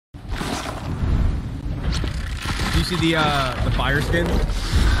see the fire skins?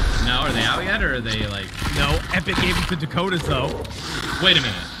 No, are they out yet, or are they like? No, Epic gave them to Dakotaz though. Wait a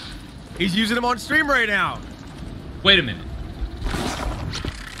minute. He's using them on stream right now. Wait a minute.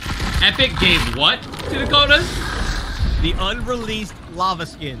 Epic gave what to Dakotaz? The unreleased lava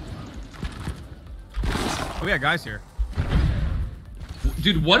skin. Oh, we got guys here.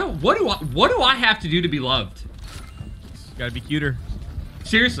 Dude, what do I have to do to be loved? You gotta be cuter.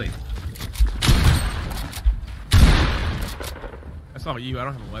 Seriously. That's not you. I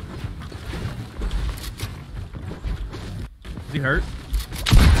don't have a weapon. Is he hurt?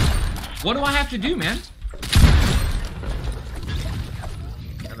 What do I have to do, man?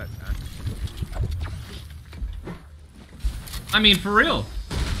 Got that time. I mean, for real.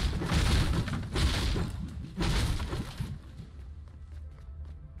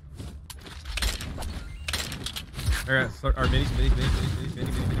 Alright, our minis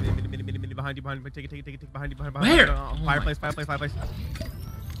behind you, take it, behind you. Where? Fireplace.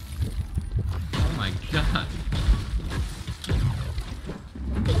 Oh my god.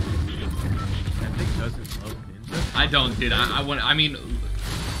 That thing doesn't load ninja. I don't, dude. I mean,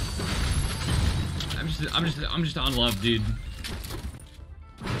 I'm just unloved, dude.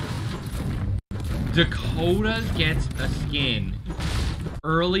 Dakotaz gets a skin.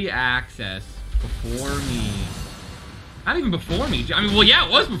 Early access before me. Not even before me. I mean, well, yeah,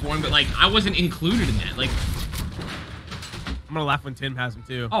 it was before me, but like, I wasn't included in that. Like, I'm gonna laugh when Tim has him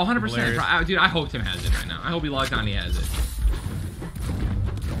too. oh, 100%. Dude, I hope Tim has it right now. I hope he logs on, he has it.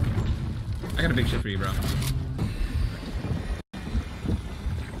 I got a big shit for you, bro.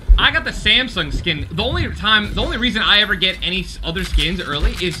 I got the Samsung skin. The only reason I ever get any other skins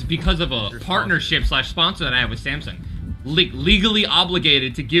early is because of a partnership / sponsor that I have with Samsung. Legally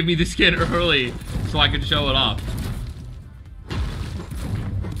obligated to give me the skin early so I could show it off.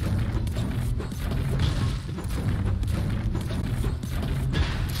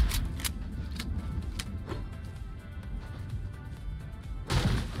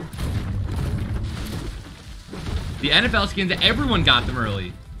 The NFL skins, everyone got them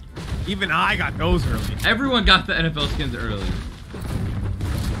early. Even I got those early. Everyone got the NFL skins early.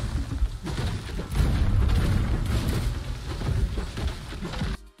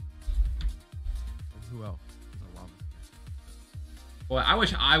 Who else? Boy, I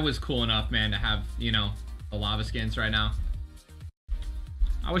wish I was cool enough, man, to have, you know, the lava skins right now.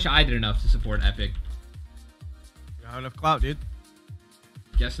 I wish I did enough to support Epic. You don't have enough clout, dude.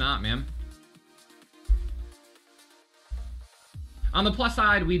 Guess not, man. On the plus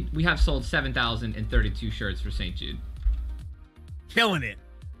side, we have sold 7,032 shirts for St. Jude. Killing it.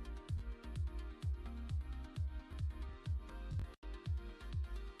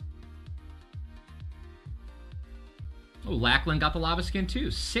 Oh, Lackland got the lava skin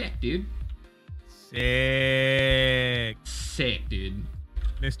too. Sick, dude. Sick. Sick, dude.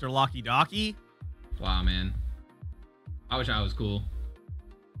 Mr. Locky Docky. Wow, man. I wish I was cool.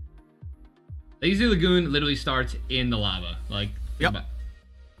 Lazy Lagoon literally starts in the lava. Like, yep.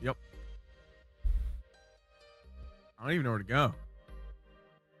 Yep. I don't even know where to go.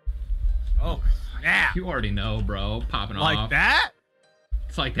 Oh, snap. You already know, bro. Popping off. Like that?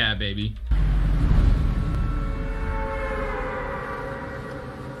 It's like that, baby.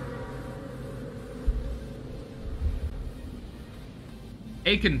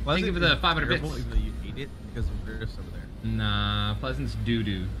 Aiken, thank you for the 500 bits. Even though you hate it because of drifts over there. Nah, Pleasant's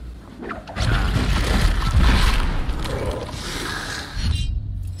doo-doo.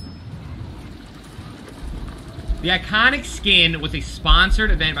 The iconic skin was a sponsored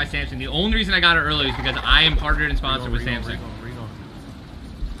event by Samsung. The only reason I got it early is because I am partnered and sponsored with Samsung.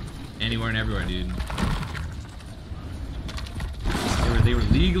 Anywhere and everywhere, dude. They were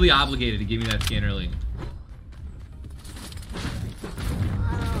legally obligated to give me that skin early.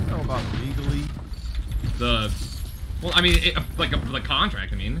 I don't know about legally. Well, I mean, like the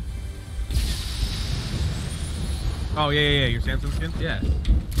contract, I mean. Oh, yeah, your Samsung skin? Yeah.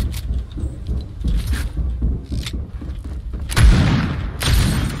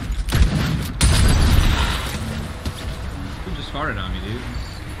 Who just farted on me, dude?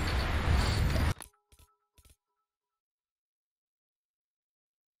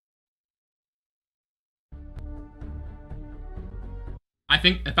 I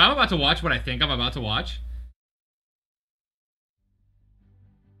think, if I'm about to watch what I think I'm about to watch...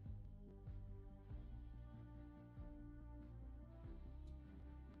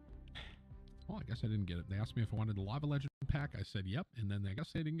 Well, I guess I didn't get it. They asked me if I wanted the Lava Legend pack. I said yep, and then I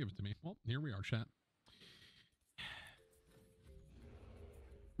guess they didn't give it to me. Well, here we are, chat.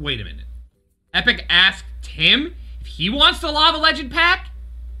 Wait a minute. Epic asked Tim if he wants the Lava Legend pack?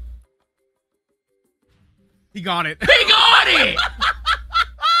 He got it. He got it!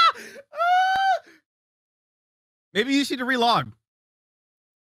 Maybe you should relog.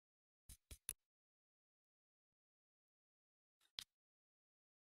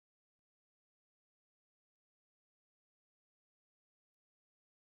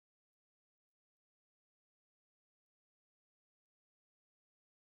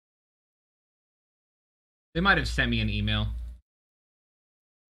 They might have sent me an email.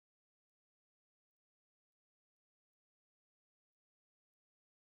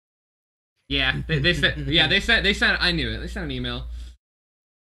 Yeah, they sent. Yeah, they sent. I knew it. They sent an email.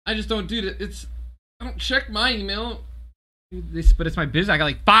 I just don't do it. I don't check my email. But it's my business. I got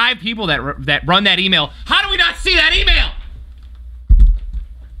like 5 people that run that email. How do we not see that email?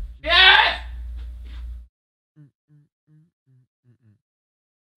 Yes!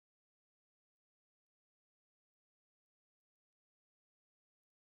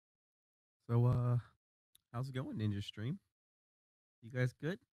 So, how's it going, Ninja Stream? You guys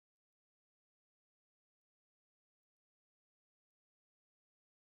good?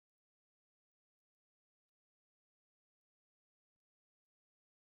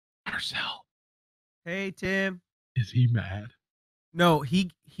 Marcel. Hey, Tim. Is he mad? No,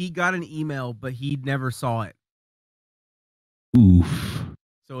 he got an email, but he never saw it. Oof.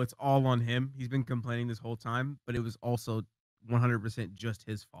 So it's all on him. He's been complaining this whole time, but it was also 100% just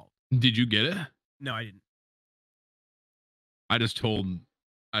his fault. Did you get it? No, I didn't. I just told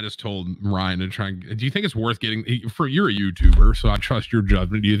Ryan to try and. Do you think it's worth getting? You're a YouTuber, so I trust your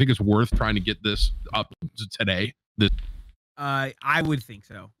judgment. Do you think it's worth trying to get this up today? I would think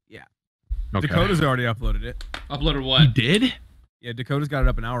so. Yeah. Okay. Dakotaz already uploaded it. Uploaded what? He did? Yeah, Dakotaz got it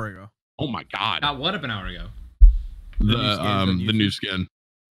up an hour ago. Oh my god. Got what up an hour ago? The new skin.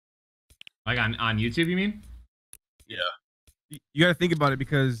 Like on YouTube, you mean? Yeah. You got to think about it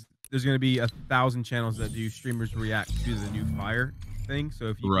because there's going to be 1,000 channels that do streamers react to the new fire thing. So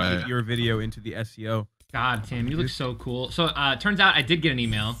if you get your video into the SEO. God, Tim, you look so cool. So turns out I did get an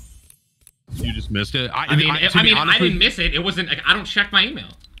email. You just missed it. I didn't miss it. It wasn't like I don't check my email.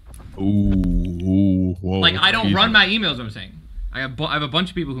 Ooh, whoa. Like I don't run my emails. I'm saying I have a bunch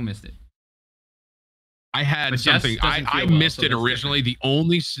of people who missed it. I had something. I missed it originally. The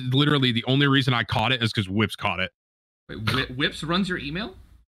only reason I caught it is because Whips caught it. Wait, Whips runs your email?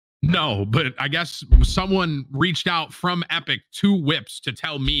 No, but I guess someone reached out from Epic to Whips to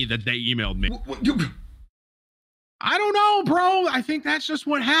tell me that they emailed me. I don't know, bro. I think that's just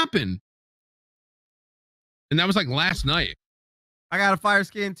what happened. And that was like last night. I got a fire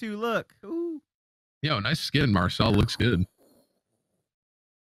skin too. Look. Ooh. Yo, nice skin, Marcel. Looks good.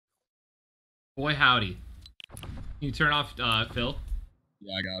 Boy, howdy. Can you turn off Phil?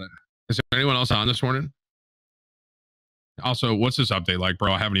 Yeah, I got it. Is there anyone else on this morning? Also, what's this update like,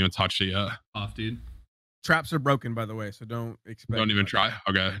 bro? I haven't even touched it yet. Off, dude. Traps are broken, by the way, so don't expect. Don't even try.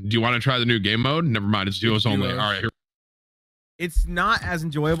 Okay. Do you want to try the new game mode? Never mind. It's duos only. All right. Here. It's not as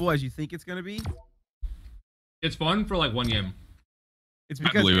enjoyable as you think it's going to be. It's fun for like one game. It's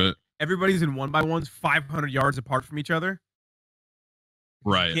because everybody's in 1x1s 500 yards apart from each other.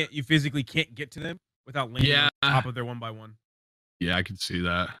 Right. You physically can't get to them without landing on top of their 1x1. Yeah, I can see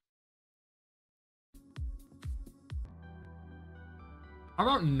that. How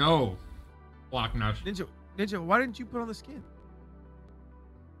about no? Block nose. Ninja, why didn't you put on the skin?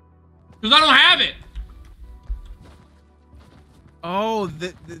 Because I don't have it. Oh,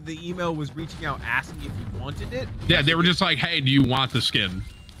 the email was reaching out asking if you wanted it? Yeah, they were just like, hey, do you want the skin?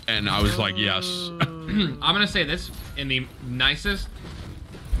 And I was like, yes. I'm going to say this in the nicest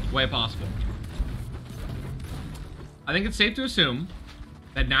way possible. I think it's safe to assume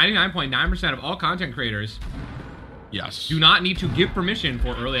that 99.9% of all content creators do not need to give permission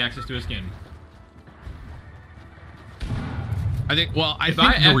for early access to a skin. I think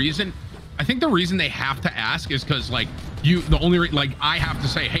the reason they have to ask is because like I have to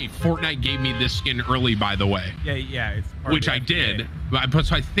say, hey, Fortnite gave me this skin early, by the way. Yeah, it's which I did. But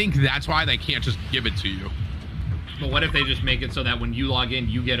so I think that's why they can't just give it to you. But what if they just make it so that when you log in,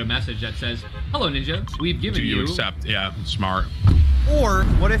 you get a message that says, "Hello, Ninja, we've given you." Do you accept? Yeah, smart. Or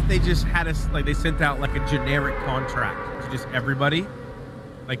what if they just had us like they sent out like a generic contract to just everybody,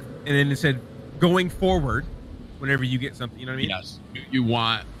 like, and then it said, going forward, whenever you get something, you know what I mean? Yes. You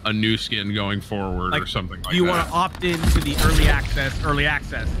want a new skin going forward, like, or something like that. You want to opt into the early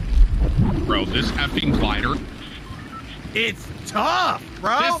access. Bro, this effing glider. It's tough,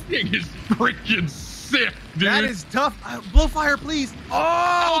 bro. This thing is freaking sick, dude. That is tough. Blow fire, please.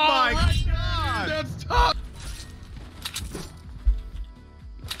 Oh my god. That's tough.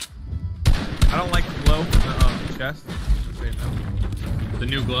 I don't like the glow in the chest. The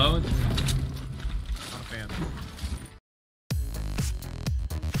new glow?